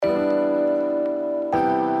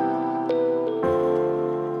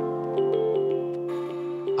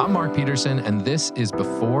I'm Mark Peterson, and this is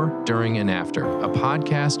Before, During, and After, a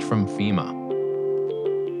podcast from FEMA.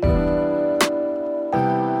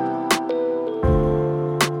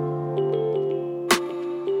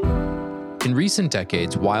 In recent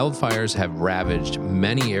decades, wildfires have ravaged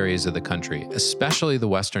many areas of the country, especially the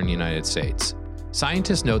western United States.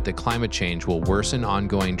 Scientists note that climate change will worsen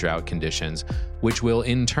ongoing drought conditions, which will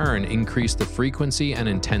in turn increase the frequency and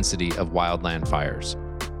intensity of wildland fires.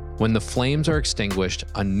 When the flames are extinguished,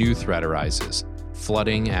 a new threat arises: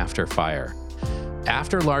 flooding after fire.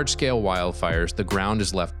 After large-scale wildfires, the ground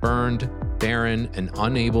is left burned, barren, and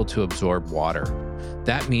unable to absorb water.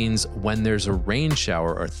 That means when there's a rain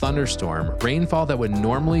shower or thunderstorm, rainfall that would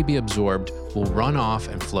normally be absorbed will run off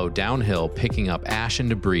and flow downhill, picking up ash and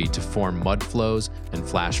debris to form mudflows and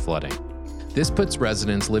flash flooding. This puts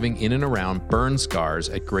residents living in and around burn scars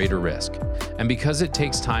at greater risk. And because it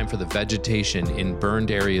takes time for the vegetation in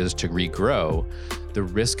burned areas to regrow, the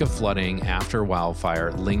risk of flooding after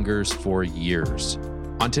wildfire lingers for years.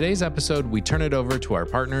 On today's episode, we turn it over to our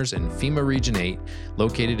partners in FEMA Region 8,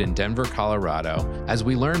 located in Denver, Colorado, as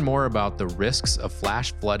we learn more about the risks of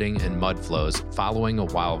flash flooding and mudflows following a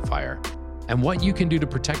wildfire, and what you can do to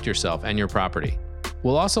protect yourself and your property.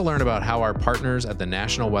 We'll also learn about how our partners at the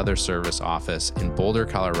National Weather Service office in Boulder,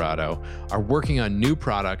 Colorado, are working on new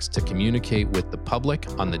products to communicate with the public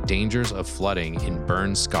on the dangers of flooding in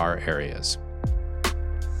burn scar areas.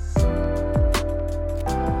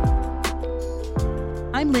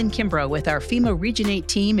 I'm Lynn Kimbrough with our FEMA Region 8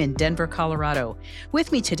 team in Denver, Colorado.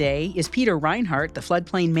 With me today is Peter Reinhardt, the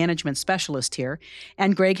floodplain management specialist here,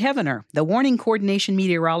 and Greg Hevener, the warning coordination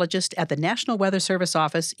meteorologist at the National Weather Service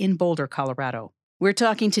office in Boulder, Colorado. We're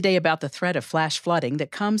talking today about the threat of flash flooding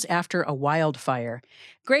that comes after a wildfire.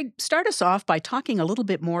 Greg, start us off by talking a little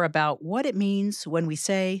bit more about what it means when we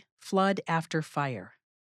say flood after fire.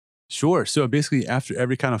 Sure. So basically, after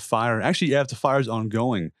every kind of fire, actually after fires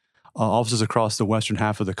ongoing, offices across the western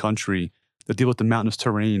half of the country that deal with the mountainous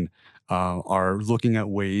terrain are looking at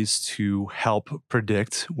ways to help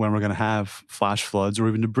predict when we're going to have flash floods or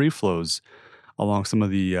even debris flows along some of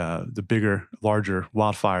the bigger, larger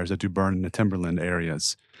wildfires that do burn in the timberland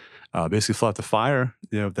areas. Basically, flood the fire,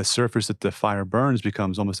 the surface that the fire burns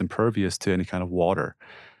becomes almost impervious to any kind of water.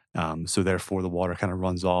 So therefore, the water kind of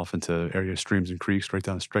runs off into areas, streams and creeks right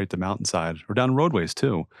down straight the mountainside or down roadways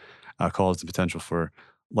too, cause the potential for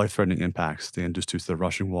life-threatening impacts due to the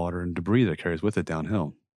rushing water and debris that carries with it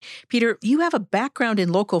downhill. Peter, you have a background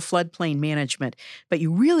in local floodplain management, but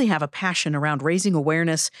you really have a passion around raising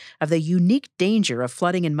awareness of the unique danger of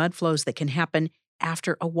flooding and mudflows that can happen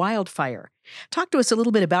after a wildfire. Talk to us a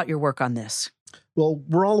little bit about your work on this. Well,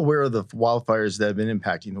 we're all aware of the wildfires that have been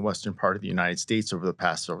impacting the western part of the United States over the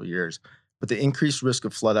past several years, but the increased risk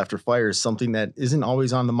of flood after fire is something that isn't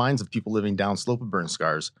always on the minds of people living downslope of burn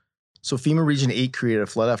scars. So FEMA Region 8 created a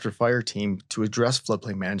flood after fire team to address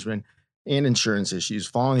floodplain management and insurance issues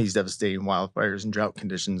following these devastating wildfires and drought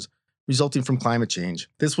conditions resulting from climate change.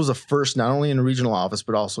 This was a first not only in a regional office,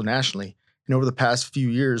 but also nationally. And over the past few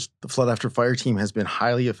years, the flood after fire team has been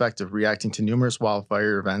highly effective, reacting to numerous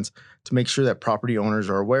wildfire events to make sure that property owners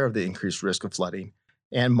are aware of the increased risk of flooding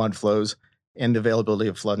and mudflows and the availability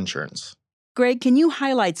of flood insurance. Greg, can you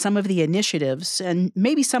highlight some of the initiatives and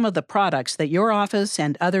maybe some of the products that your office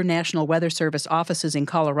and other National Weather Service offices in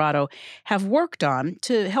Colorado have worked on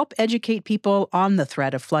to help educate people on the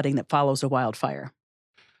threat of flooding that follows a wildfire?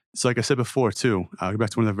 So like I said before too, I'll go back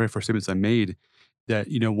to one of the very first statements I made, that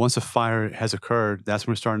once a fire has occurred, that's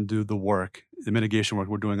when we're starting to do the work, the mitigation work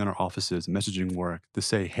we're doing in our offices, messaging work to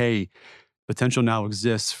say, hey, potential now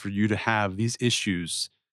exists for you to have these issues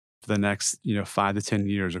for the next 5 to 10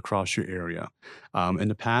 years across your area. In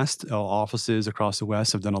the past, offices across the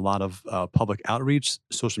West have done a lot of public outreach,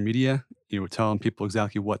 social media. We're telling people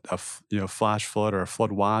exactly what a flash flood or a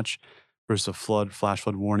flood watch versus a flash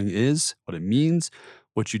flood warning is, what it means,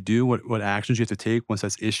 what you do, what actions you have to take once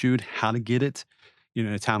that's issued, how to get it in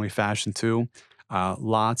a timely fashion too.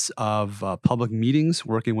 Lots of public meetings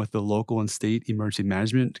working with the local and state emergency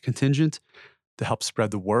management contingent to help spread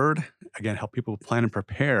the word, again, help people plan and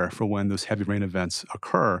prepare for when those heavy rain events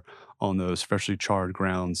occur on those freshly charred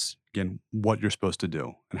grounds, again, what you're supposed to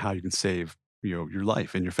do and how you can save your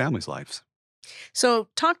life and your family's lives. So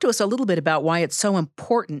talk to us a little bit about why it's so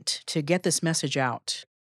important to get this message out.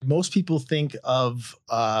 Most people think of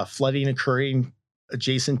flooding occurring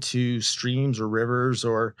adjacent to streams or rivers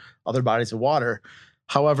or other bodies of water.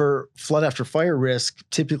 However, flood after fire risk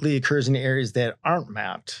typically occurs in areas that aren't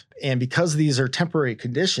mapped. And because these are temporary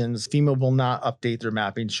conditions, FEMA will not update their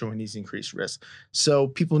mapping showing these increased risks. So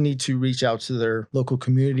people need to reach out to their local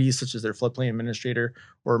communities, such as their floodplain administrator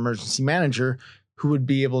or emergency manager, who would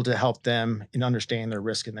be able to help them in understanding their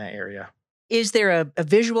risk in that area. Is there a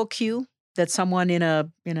visual cue that someone in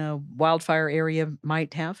a wildfire area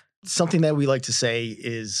might have? Something that we like to say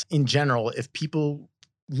is, in general, if people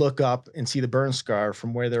look up and see the burn scar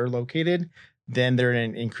from where they're located, then they're at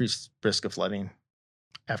an increased risk of flooding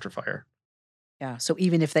after fire. Yeah. So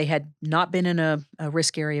even if they had not been in a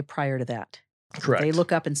risk area prior to that, Correct. they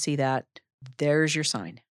look up and see that, there's your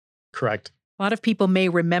sign. Correct. A lot of people may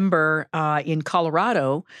remember in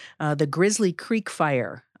Colorado the Grizzly Creek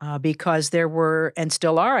fire because there were, and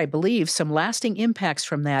still are, I believe, some lasting impacts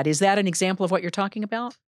from that. Is that an example of what you're talking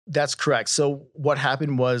about? That's correct. So what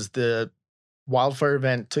happened was the wildfire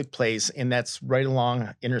event took place, and that's right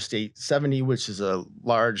along Interstate 70, which is a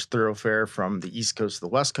large thoroughfare from the East Coast to the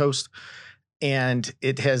West Coast. And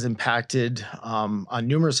it has impacted on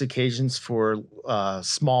numerous occasions for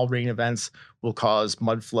small rain events will cause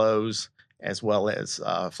mudflows as well as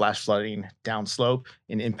flash flooding downslope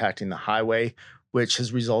and impacting the highway, which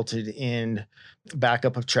has resulted in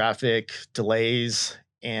backup of traffic, delays,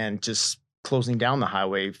 and just closing down the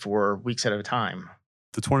highway for weeks at a time.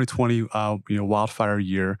 The 2020 wildfire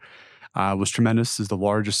year was tremendous. Is the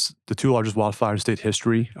two largest wildfires in state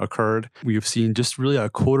history occurred. We have seen just really a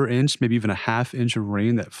quarter inch, maybe even a half inch of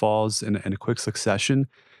rain that falls in a quick succession,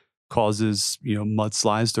 causes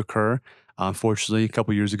mudslides to occur. Unfortunately, a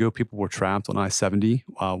couple of years ago, people were trapped on I-70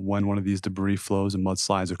 when one of these debris flows and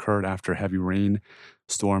mudslides occurred after a heavy rain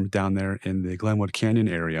storm down there in the Glenwood Canyon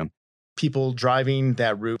area. People driving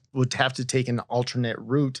that route would have to take an alternate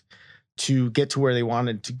route to get to where they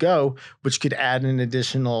wanted to go, which could add an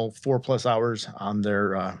additional 4+ hours on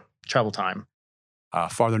their travel time.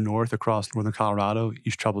 Farther north across northern Colorado,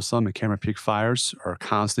 East Troublesome and Cameron Peak fires are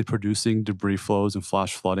constantly producing debris flows and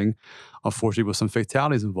flash flooding. Unfortunately, with some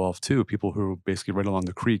fatalities involved too, people who are basically right along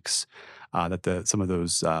the creeks that some of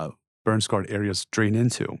those burn-scarred areas drain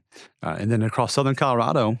into. And then across southern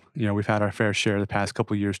Colorado, we've had our fair share the past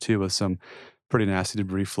couple of years too with some pretty nasty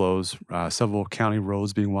debris flows. Several county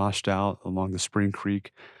roads being washed out along the Spring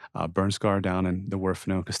Creek, burn scar down in the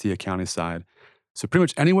worsen and Castilla County side. So pretty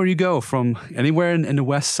much anywhere you go, from anywhere in the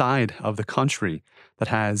west side of the country that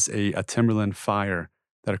has a timberland fire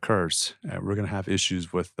that occurs, we're going to have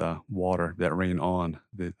issues with water that rain on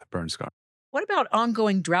the burn scar. What about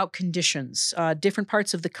ongoing drought conditions? Different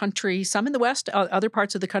parts of the country, some in the West, other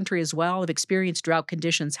parts of the country as well, have experienced drought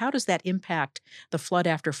conditions. How does that impact the flood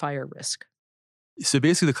after fire risk? So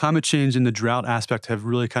basically, the climate change and the drought aspect have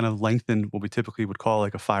really kind of lengthened what we typically would call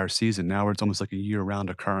like a fire season. Now it's almost like a year-round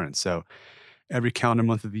occurrence. So every calendar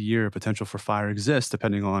month of the year, potential for fire exists,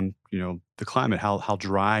 depending on the climate, how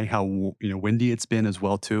dry, how windy it's been as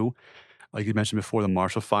well too. Like you mentioned before, the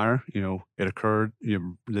Marshall Fire, it occurred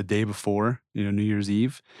the day before New Year's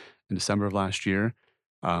Eve in December of last year.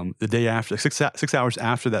 The day after, 6 hours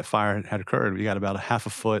after that fire had occurred, we got about a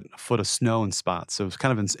foot of snow in spots. So it was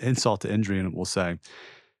kind of an insult to injury, and we'll say.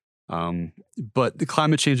 But the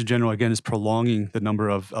climate change in general, again, is prolonging the number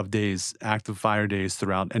of days, active fire days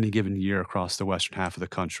throughout any given year across the western half of the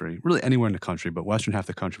country. Really anywhere in the country, but western half of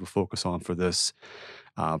the country we'll focus on for this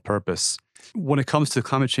purpose. When it comes to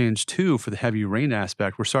climate change, too, for the heavy rain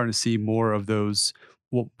aspect, we're starting to see more of those,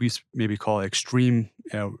 what we maybe call extreme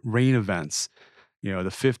rain events.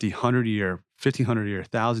 The 50, 100-year, 1,500-year,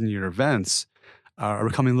 1,000-year events are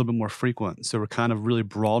becoming a little bit more frequent. So we're kind of really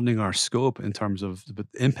broadening our scope in terms of the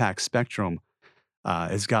impact spectrum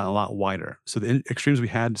has gotten a lot wider. So the extremes we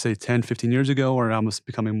had, say, 10, 15 years ago are almost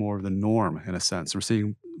becoming more of the norm in a sense. We're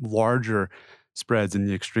seeing larger spreads in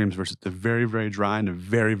the extremes versus the very, very dry and the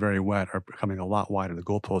very, very wet are becoming a lot wider. The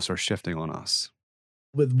goalposts are shifting on us.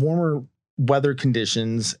 With warmer weather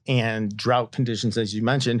conditions and drought conditions, as you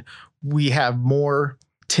mentioned, we have more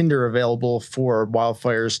tinder available for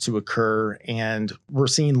wildfires to occur, and we're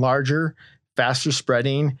seeing larger, faster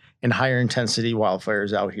spreading, and higher intensity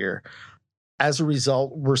wildfires out here. As a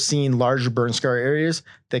result, we're seeing larger burn scar areas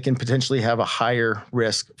that can potentially have a higher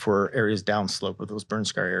risk for areas downslope of those burn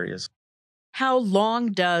scar areas. How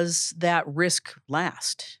long does that risk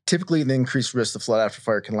last? Typically, the increased risk of flood after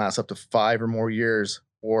fire can last up to 5 or more years,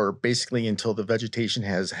 or basically until the vegetation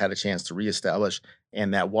has had a chance to reestablish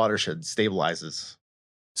and that watershed stabilizes.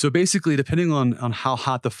 So basically, depending on how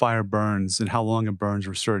hot the fire burns and how long it burns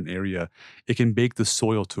for a certain area, it can bake the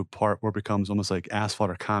soil to a part where it becomes almost like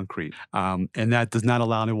asphalt or concrete. And that does not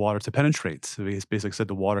allow any water to penetrate. So it's basically said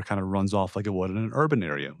the water kind of runs off like it would in an urban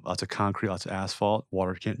area. Lots of concrete, lots of asphalt.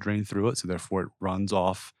 Water can't drain through it, so therefore it runs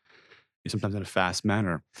off sometimes in a fast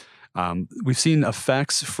manner. We've seen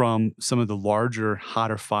effects from some of the larger,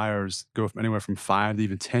 hotter fires go from anywhere from 5 to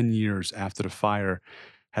even 10 years after the fire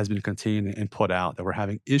has been contained and put out, that we're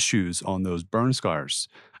having issues on those burn scars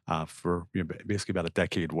for basically about a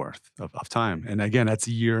decade worth of time. And again, that's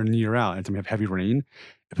year in, year out. Anytime we have heavy rain,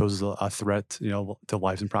 it poses a threat, to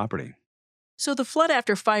lives and property. So the Flood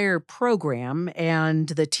After Fire program and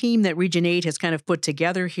the team that Region 8 has kind of put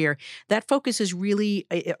together here, that focuses really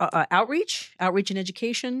outreach and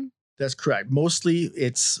education. That's correct. Mostly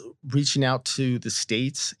it's reaching out to the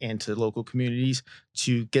states and to local communities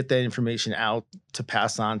to get that information out to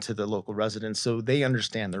pass on to the local residents so they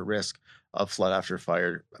understand the risk of flood after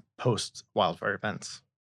fire post wildfire events.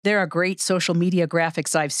 There are great social media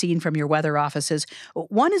graphics I've seen from your weather offices.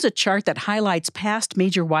 One is a chart that highlights past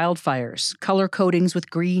major wildfires, color codings with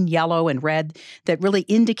green, yellow, and red that really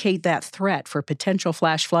indicate that threat for potential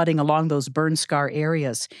flash flooding along those burn scar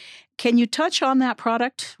areas. Can you touch on that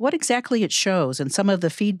product? What exactly it shows and some of the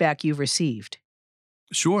feedback you've received?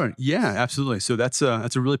 Sure. Yeah, absolutely. So that's a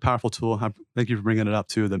really powerful tool. Thank you for bringing it up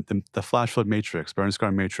too. The flash flood matrix, burn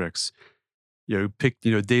scar matrix. Pick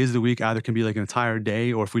days of the week. Either can be like an entire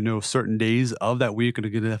day, or if we know certain days of that week are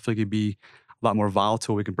going to definitely be a lot more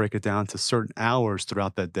volatile, we can break it down to certain hours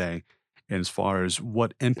throughout that day. And as far as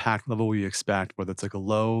what impact level we expect, whether it's like a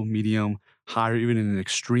low, medium, high, or even an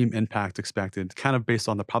extreme impact expected, kind of based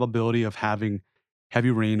on the probability of having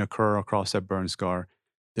heavy rain occur across that burn scar,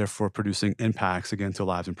 therefore producing impacts again to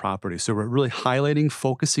lives and property. So we're really highlighting,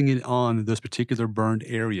 focusing it on those particular burned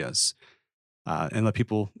areas. And let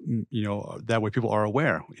people, that way people are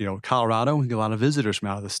aware. Colorado, we get a lot of visitors from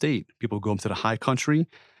out of the state. People go into the high country,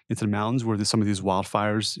 into the mountains where some of these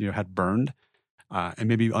wildfires, had burned, and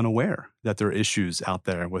maybe unaware that there are issues out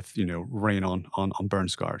there with, rain on burn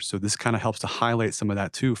scars. So this kind of helps to highlight some of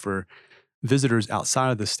that too for visitors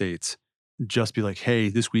outside of the states. Just be like, hey,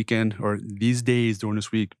 this weekend or these days during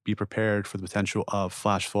this week, be prepared for the potential of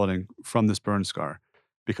flash flooding from this burn scar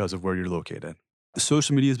because of where you're located.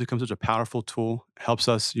 Social media has become such a powerful tool, helps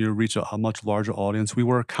us, reach a much larger audience. We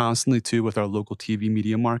work constantly too with our local TV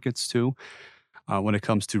media markets too, when it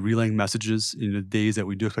comes to relaying messages in the days that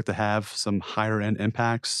we do expect to have some higher end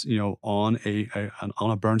impacts, on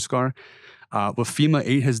a burn scar. What FEMA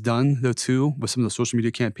 8 has done though too, with some of the social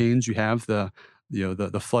media campaigns, you have the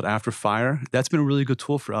flood after fire. That's been a really good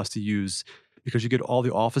tool for us to use, because you get all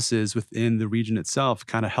the offices within the region itself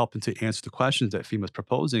kind of helping to answer the questions that FEMA is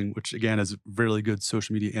proposing, which again is really good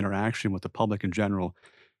social media interaction with the public in general.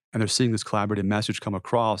 And they're seeing this collaborative message come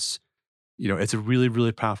across. It's a really,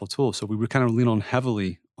 really powerful tool. So we would kind of lean on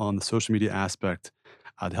heavily on the social media aspect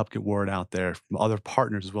to help get word out there from other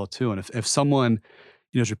partners as well too. And if someone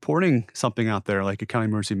is reporting something out there, like a county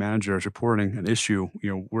emergency manager is reporting an issue,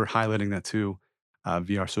 we're highlighting that too.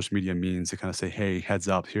 Via our social media means to kind of say, hey, heads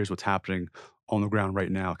up, here's what's happening on the ground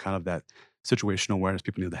right now, kind of that situational awareness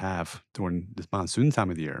people need to have during this monsoon time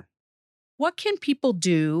of the year. What can people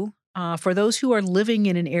do for those who are living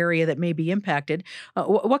in an area that may be impacted?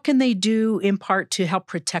 What can they do in part to help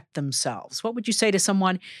protect themselves? What would you say to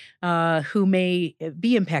someone who may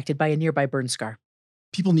be impacted by a nearby burn scar?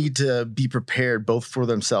 People need to be prepared both for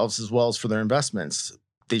themselves as well as for their investments.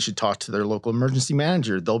 They should talk to their local emergency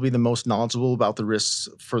manager. They'll be the most knowledgeable about the risks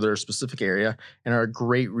for their specific area and are a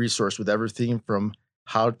great resource with everything from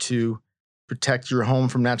how to protect your home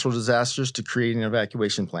from natural disasters to creating an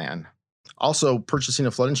evacuation plan. Also, purchasing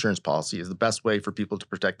a flood insurance policy is the best way for people to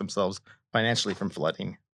protect themselves financially from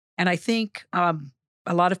flooding. And I think a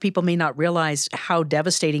lot of people may not realize how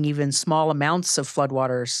devastating even small amounts of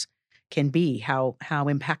floodwaters can be, how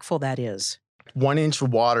impactful that is. 1 inch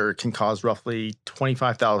of water can cause roughly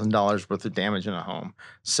 $25,000 worth of damage in a home.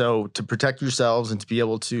 So to protect yourselves and to be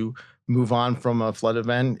able to move on from a flood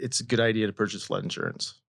event, it's a good idea to purchase flood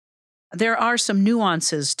insurance. There are some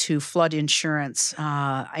nuances to flood insurance,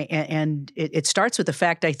 and it starts with the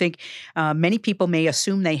fact, I think, many people may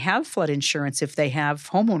assume they have flood insurance if they have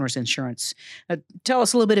homeowners insurance. Tell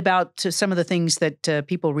us a little bit about some of the things that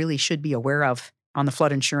people really should be aware of on the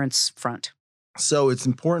flood insurance front. So it's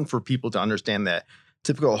important for people to understand that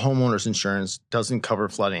typical homeowners insurance doesn't cover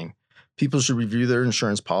flooding. People should review their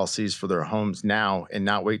insurance policies for their homes now and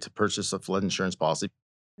not wait to purchase a flood insurance policy.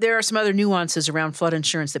 There are some other nuances around flood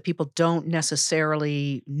insurance that people don't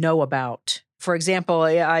necessarily know about. For example,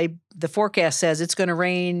 the forecast says it's going to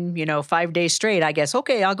rain, 5 days straight. I guess,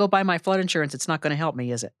 okay, I'll go buy my flood insurance. It's not going to help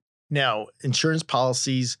me, is it? Now, insurance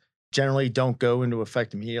policies generally don't go into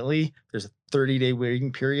effect immediately. There's a 30-day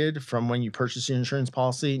waiting period from when you purchase your insurance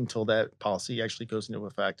policy until that policy actually goes into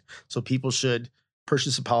effect. So people should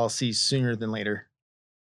purchase a policy sooner than later.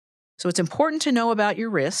 So it's important to know about your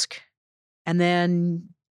risk. And then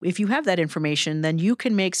if you have that information, then you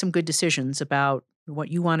can make some good decisions about what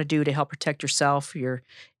you want to do to help protect yourself, your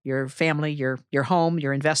family, your home,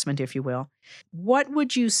 your investment, if you will. What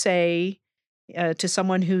would you say to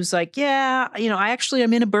someone who's like, yeah, I actually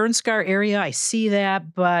am in a burn scar area. I see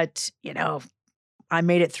that, but I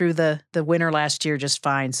made it through the winter last year just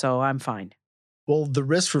fine, so I'm fine. Well, the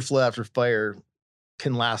risk for flood after fire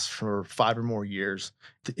can last for 5 or more years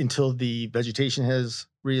until the vegetation has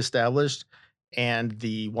reestablished and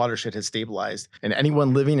the watershed has stabilized. And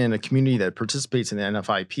anyone living in a community that participates in the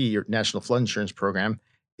NFIP, or National Flood Insurance Program,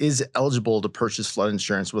 is eligible to purchase flood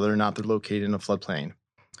insurance whether or not they're located in a floodplain.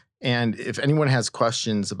 And if anyone has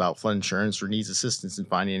questions about flood insurance or needs assistance in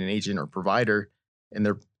finding an agent or provider in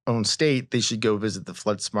their own state, they should go visit the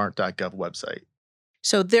floodsmart.gov website.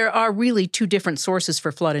 So there are really 2 different sources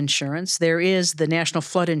for flood insurance. There is the National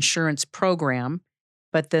Flood Insurance Program,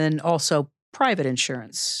 but then also private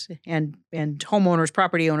insurance. And homeowners,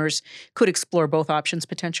 property owners could explore both options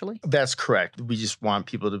potentially? That's correct. We just want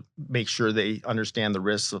people to make sure they understand the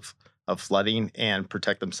risks of flooding and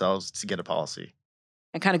protect themselves to get a policy.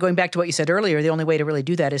 And kind of going back to what you said earlier, the only way to really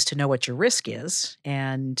do that is to know what your risk is.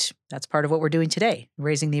 And that's part of what we're doing today,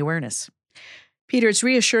 raising the awareness. Peter, it's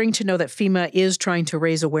reassuring to know that FEMA is trying to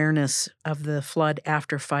raise awareness of the flood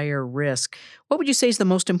after fire risk. What would you say is the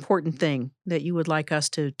most important thing that you would like us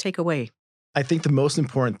to take away? I think the most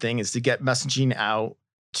important thing is to get messaging out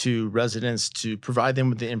to residents to provide them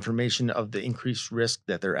with the information of the increased risk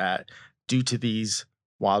that they're at due to these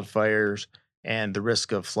wildfires and the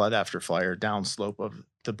risk of flood after fire downslope of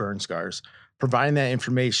the burn scars. Providing that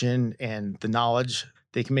information and the knowledge,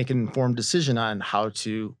 they can make an informed decision on how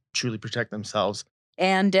to truly protect themselves.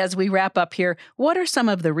 And as we wrap up here, what are some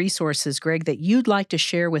of the resources, Greg, that you'd like to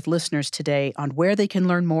share with listeners today on where they can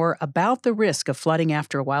learn more about the risk of flooding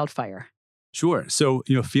after a wildfire? Sure. So,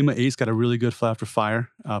 FEMA 8's got a really good flood after fire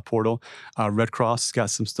portal. Red Cross has got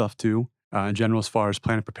some stuff too, in general, as far as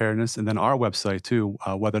planning preparedness. And then our website too,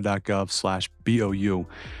 weather.gov/BOU.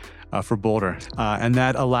 For Boulder. And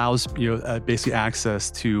that allows, basically access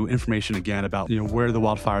to information again about, where the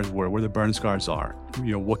wildfires were, where the burn scars are,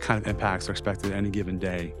 what kind of impacts are expected any given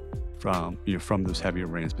day from those heavier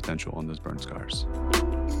rains potential on those burn scars.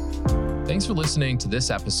 Thanks for listening to this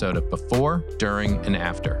episode of Before, During, and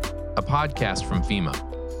After, a podcast from FEMA.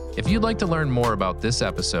 If you'd like to learn more about this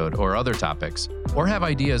episode or other topics, or have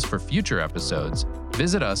ideas for future episodes,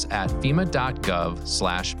 visit us at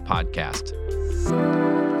fema.gov/podcast.